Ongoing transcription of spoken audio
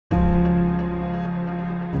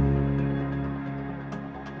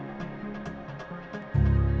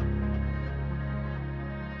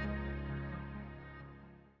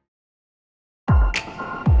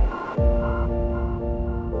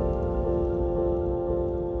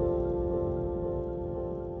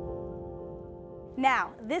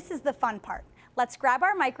Now, this is the fun part. Let's grab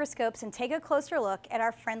our microscopes and take a closer look at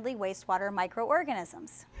our friendly wastewater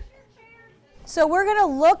microorganisms. So we're going to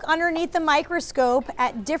look underneath the microscope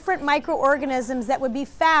at different microorganisms that would be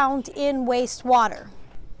found in wastewater.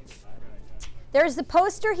 There's the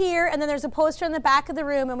poster here, and then there's a poster in the back of the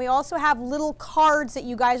room, and we also have little cards that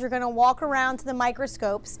you guys are going to walk around to the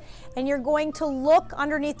microscopes, and you're going to look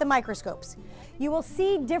underneath the microscopes. You will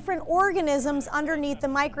see different organisms underneath the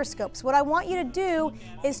microscopes. What I want you to do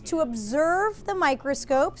is to observe the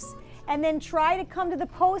microscopes and then try to come to the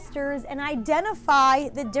posters and identify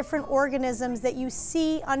the different organisms that you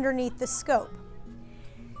see underneath the scope.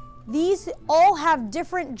 These all have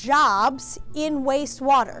different jobs in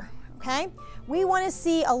wastewater, okay? We want to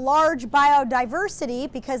see a large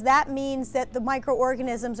biodiversity because that means that the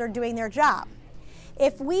microorganisms are doing their job.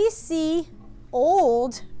 If we see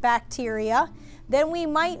old bacteria, then we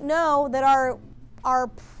might know that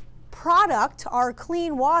our product, our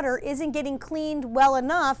clean water, isn't getting cleaned well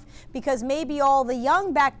enough because maybe all the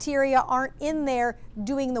young bacteria aren't in there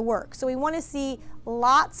doing the work. So we want to see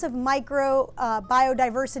lots of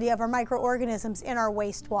biodiversity of our microorganisms in our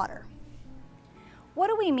wastewater. What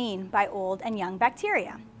do we mean by old and young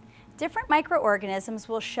bacteria? Different microorganisms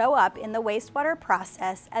will show up in the wastewater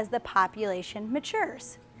process as the population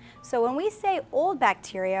matures. So when we say old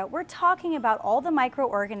bacteria, we're talking about all the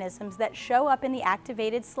microorganisms that show up in the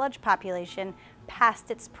activated sludge population past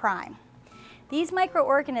its prime. These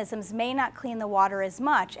microorganisms may not clean the water as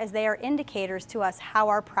much as they are indicators to us how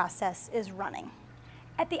our process is running.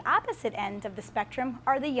 At the opposite end of the spectrum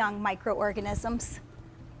are the young microorganisms,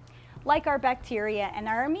 like our bacteria and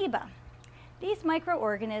our amoeba. These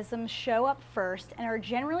microorganisms show up first and are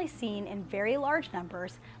generally seen in very large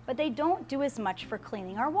numbers, but they don't do as much for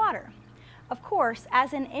cleaning our water. Of course,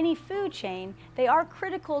 as in any food chain, they are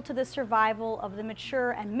critical to the survival of the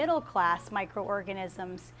mature and middle class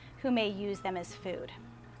microorganisms who may use them as food.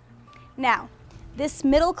 Now, this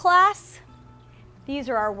middle class, these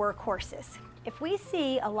are our workhorses. If we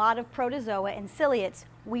see a lot of protozoa and ciliates,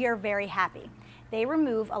 we are very happy. They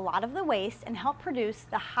remove a lot of the waste and help produce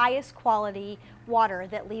the highest quality water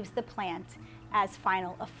that leaves the plant as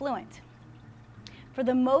final effluent. For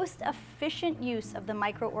the most efficient use of the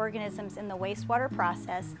microorganisms in the wastewater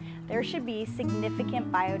process, there should be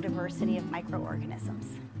significant biodiversity of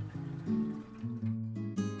microorganisms.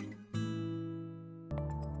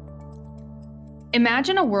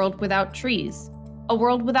 Imagine a world without trees, a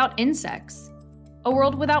world without insects, a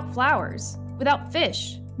world without flowers, without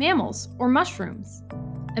fish, mammals, or mushrooms.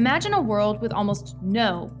 Imagine a world with almost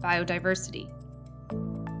no biodiversity.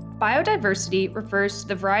 Biodiversity refers to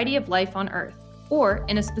the variety of life on Earth, or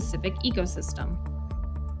in a specific ecosystem.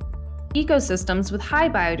 Ecosystems with high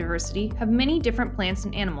biodiversity have many different plants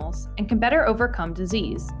and animals and can better overcome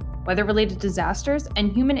disease, weather-related disasters,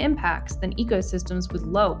 and human impacts than ecosystems with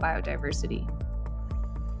low biodiversity.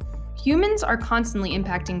 Humans are constantly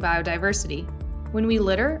impacting biodiversity. When we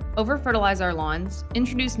litter, over-fertilize our lawns,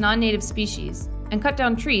 introduce non-native species, and cut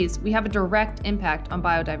down trees, we have a direct impact on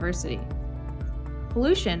biodiversity.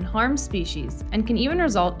 Pollution harms species and can even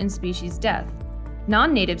result in species death.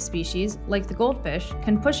 Non-native species, like the goldfish,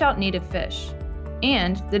 can push out native fish.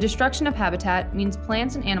 And the destruction of habitat means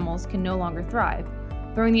plants and animals can no longer thrive,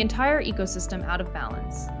 throwing the entire ecosystem out of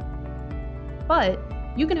balance. But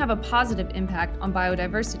you can have a positive impact on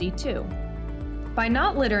biodiversity too. By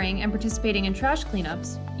not littering and participating in trash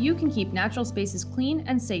cleanups, you can keep natural spaces clean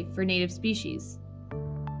and safe for native species.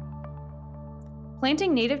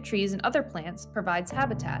 Planting native trees and other plants provides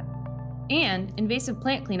habitat, and invasive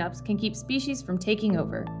plant cleanups can keep species from taking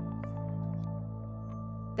over.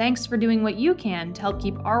 Thanks for doing what you can to help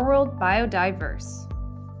keep our world biodiverse.